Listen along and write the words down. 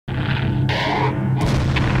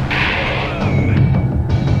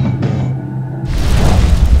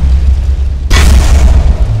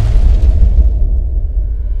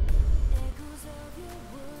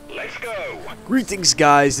Greetings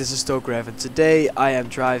guys, this is Stokerev and today I am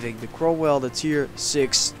driving the Cromwell, the tier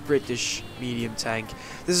 6 British medium tank.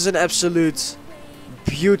 This is an absolute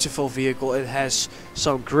beautiful vehicle. It has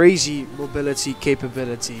some crazy mobility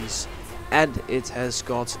capabilities and it has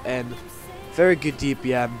got a very good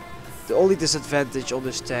DPM. The only disadvantage on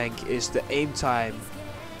this tank is the aim time,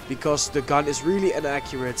 because the gun is really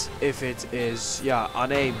inaccurate if it is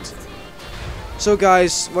unaimed. So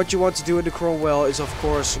guys, what you want to do in the Cromwell is of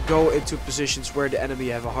course go into positions where the enemy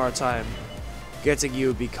have a hard time getting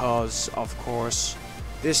you, because of course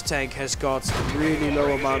this tank has got a really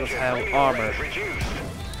low amount of armor.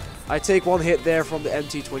 I take one hit there from the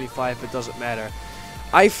MT-25, it doesn't matter.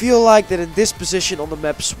 I feel like that in this position on the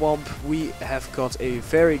map Swamp we have got a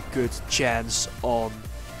very good chance on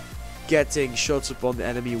getting shots upon the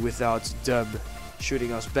enemy without them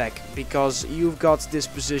shooting us back, because you've got this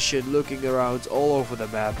position looking around all over the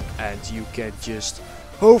map and you can just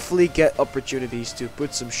hopefully get opportunities to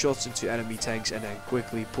put some shots into enemy tanks and then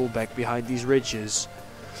quickly pull back behind these ridges.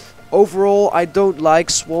 Overall, I don't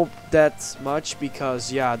like Swamp that much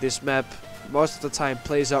because this map most of the time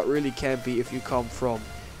plays out really campy if you come from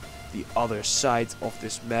the other side of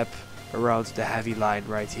this map around the heavy line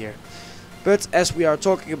right here. But as we are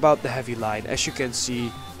talking about the heavy line, as you can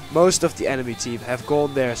see, most of the enemy team have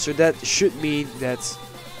gone there, so that should mean that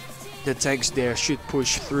the tanks there should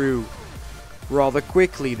push through rather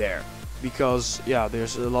quickly there, because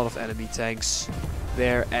there's a lot of enemy tanks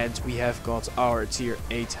there and we have got our tier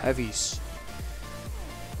 8 heavies.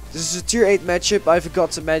 This is a tier 8 matchup, I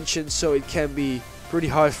forgot to mention, so it can be pretty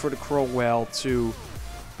hard for the Cromwell to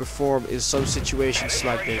perform in some situations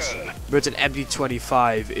like this. But an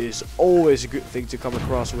MT-25 is always a good thing to come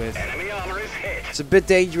across with. It's a bit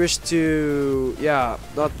dangerous to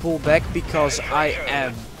not pull back, because I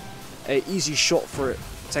am an easy shot for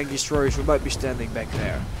tank destroyers who might be standing back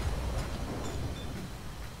there.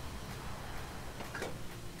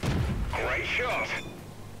 Great shot.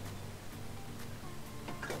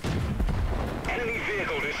 Enemy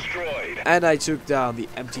vehicle destroyed. And I took down the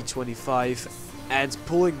MT-25 and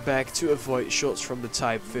pulling back to avoid shots from the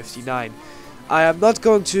Type 59. I am not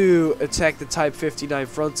going to attack the Type 59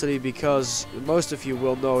 frontally, because most of you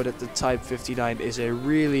will know that the Type 59 is a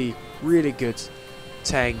really good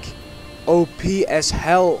tank. OP as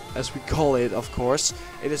hell, as we call it, of course.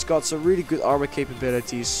 It has got some really good armor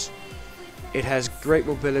capabilities. It has great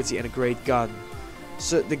mobility and a great gun.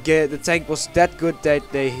 So the tank was that good that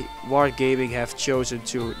Wargaming have chosen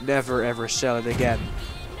to never ever sell it again.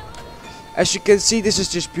 As you can see, this is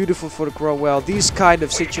just beautiful for the Cromwell. These kind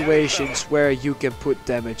of situations where you can put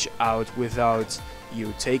damage out without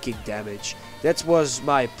you taking damage. That was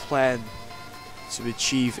my plan to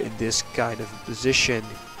achieve in this kind of position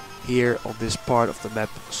here on this part of the map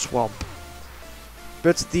Swamp.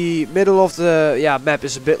 But the middle of the map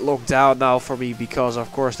is a bit locked down now for me, because of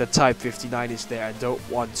course the Type 59 is there. I don't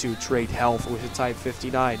want to trade health with the Type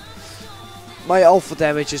 59. My alpha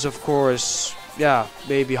damage is of course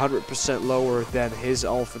maybe 100% lower than his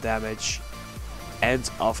alpha damage, and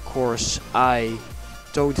of course I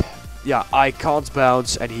can't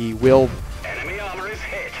bounce, and he will. Enemy armor is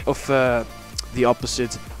hit. Of the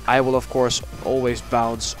opposite, I will of course always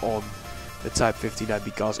bounce on the Type 59,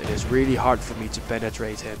 because it is really hard for me to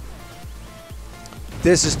penetrate him.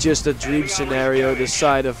 This is just a dream scenario, the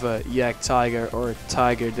side of a Yak Tiger or a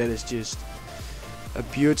Tiger. That is just a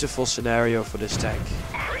beautiful scenario for this tank.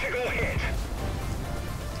 Critical hit.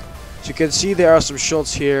 As you can see, there are some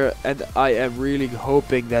shots here, and I am really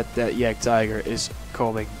hoping that that Yak Tiger is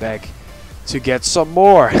coming back to get some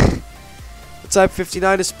more. The Type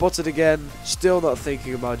 59 is spotted again. Still not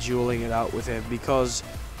thinking about dueling it out with him, because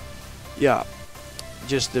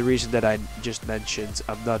just the reason that I just mentioned,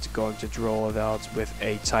 I'm not going to draw it out with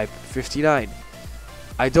a Type 59.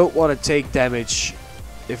 I don't want to take damage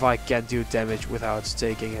if I can do damage without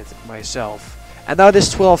taking it myself. And now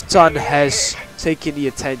this 12-ton has taken the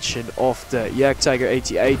attention of the Yak Tiger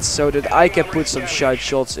 88, so that I can put some shot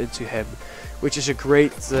shots into him, which is a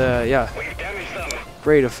great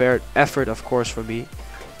great effort of course for me.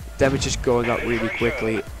 Damage is going up really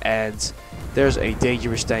quickly, and there's a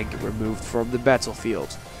dangerous tank removed from the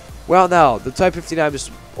battlefield. Well, now the Type 59 is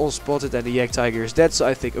all spotted and the Yak Tiger is dead, so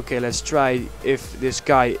I think, okay, let's try if this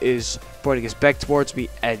guy is pointing his back towards me,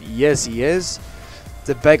 and yes he is.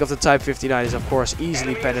 The back of the Type 59 is of course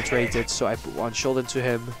easily penetrated, so I put one shot into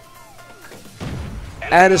him.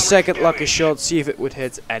 And a second lucky shot, see if it would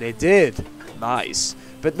hit, and it did. Nice.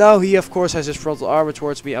 But now he of course has his frontal armor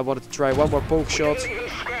towards me. I wanted to try one more poke shot.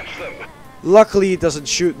 Luckily he doesn't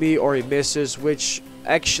shoot me, or he misses, which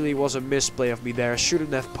actually was a misplay of me there. I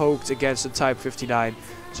shouldn't have poked against the Type 59,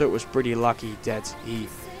 so it was pretty lucky that he,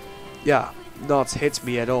 not hit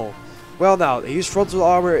me at all. Well, now his frontal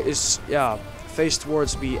armor is, faced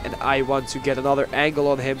towards me, and I want to get another angle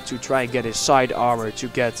on him to try and get his side armor to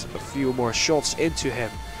get a few more shots into him,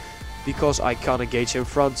 because I can't engage him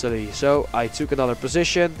frontally. So I took another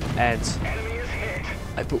position and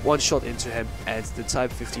I put one shot into him, and the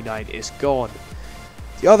Type 59 is gone.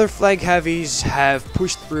 The other flank heavies have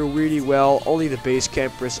pushed through really well. Only the base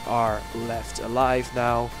campers are left alive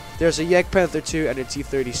now. There's a Yak Panther 2 and a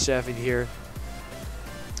T-37 here.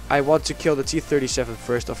 I want to kill the T-37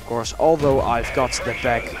 first, of course, although I've got the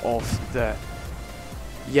back of the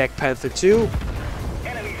Yak Panther 2.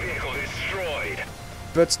 Enemy vehicle destroyed.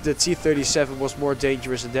 But the T-37 was more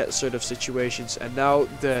dangerous in that sort of situations, and now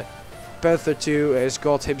the Panther 2 has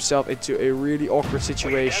got himself into a really awkward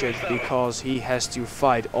situation because he has to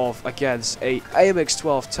fight off against a AMX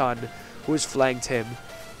 12 ton who has flanked him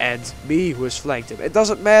and me who has flanked him. It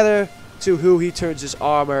doesn't matter to who he turns his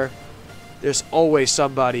armor. There's always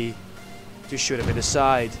somebody to shoot him in the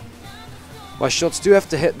side. My shots do have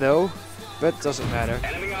to hit though, but it doesn't matter.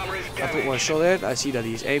 I put one shot in, I see that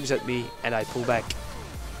he aims at me, and I pull back.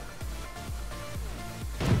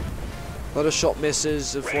 Another shot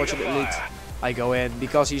misses, unfortunately. I go in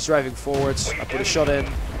because he's driving forwards. I put a shot in,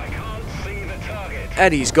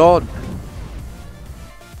 and he's gone.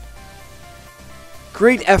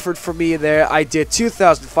 Great effort from me in there. I did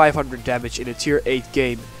 2,500 damage in a tier 8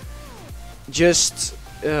 game. This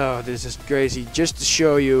is crazy. Just to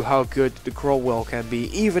show you how good the Cromwell can be,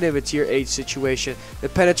 even in a tier 8 situation. The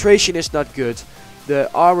penetration is not good. The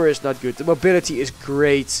armor is not good. The mobility is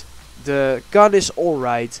great. The gun is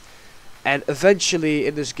alright. And eventually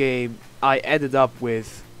in this game, I ended up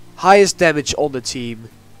with highest damage on the team.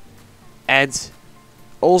 And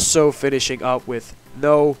also finishing up with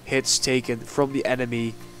no hits taken from the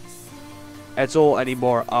enemy at all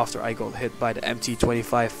anymore after I got hit by the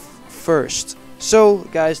MT-25 first. So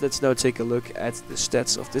guys, let's now take a look at the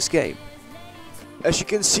stats of this game. As you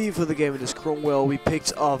can see for the game in this Cromwell, we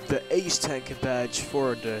picked up the Ace Tanker badge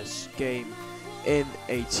for this game in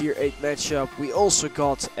a tier 8 matchup. We also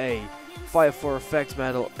got a Fire for Effect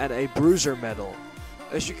medal and a Bruiser medal.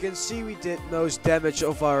 As you can see, we did most damage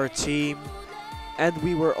of our team, and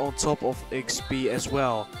we were on top of XP as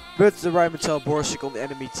well. But the Rheinmetall Borsig on the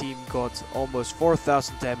enemy team got almost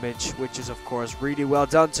 4,000 damage, which is of course really well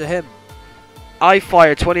done to him. I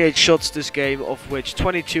fired 28 shots this game, of which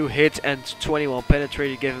 22 hit and 21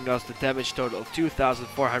 penetrated, giving us the damage total of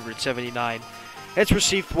 2,479. Hits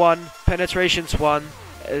received 1, penetrations 1.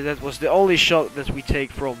 That was the only shot that we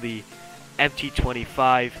take from the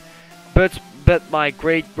MT-25. But my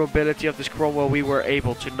great mobility of this Cromwell, we were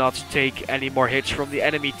able to not take any more hits from the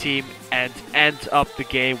enemy team and end up the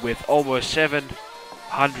game with almost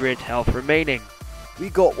 700 health remaining. We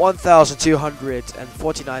got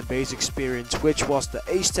 1,249 base experience, which was the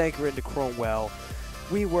Ace Tanker in the Cromwell.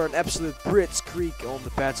 We were an absolute blitzkrieg on the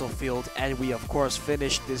battlefield, and we of course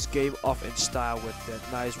finished this game off in style with that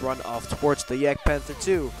nice run off towards the Yak Panther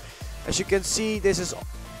 2. As you can see, this is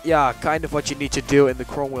kind of what you need to do in the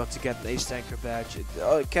Cromwell to get an Ace Tanker badge.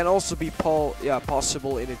 It can also be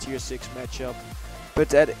possible in a tier 6 matchup, but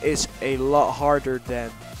that is a lot harder than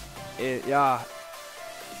it.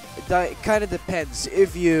 It kind of depends.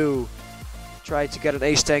 If you try to get an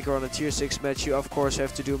Ace Tanker on a tier 6 match, you of course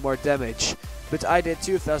have to do more damage. But I did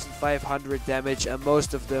 2,500 damage, and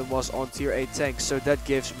most of them was on tier 8 tanks, so that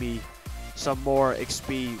gives me some more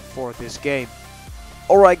XP for this game.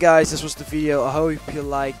 Alright guys, this was the video. I hope you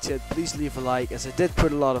liked it. Please leave a like, as I did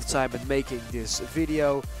put a lot of time in making this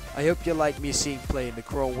video. I hope you like me seeing play in the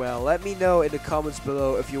Cromwell. Let me know in the comments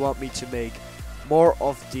below if you want me to make more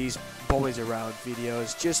of these bombings around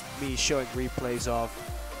videos, just me showing replays of.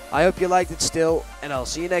 I hope you liked it still, and I'll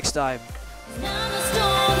see you next time. Now the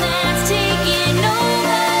storm that's taking over.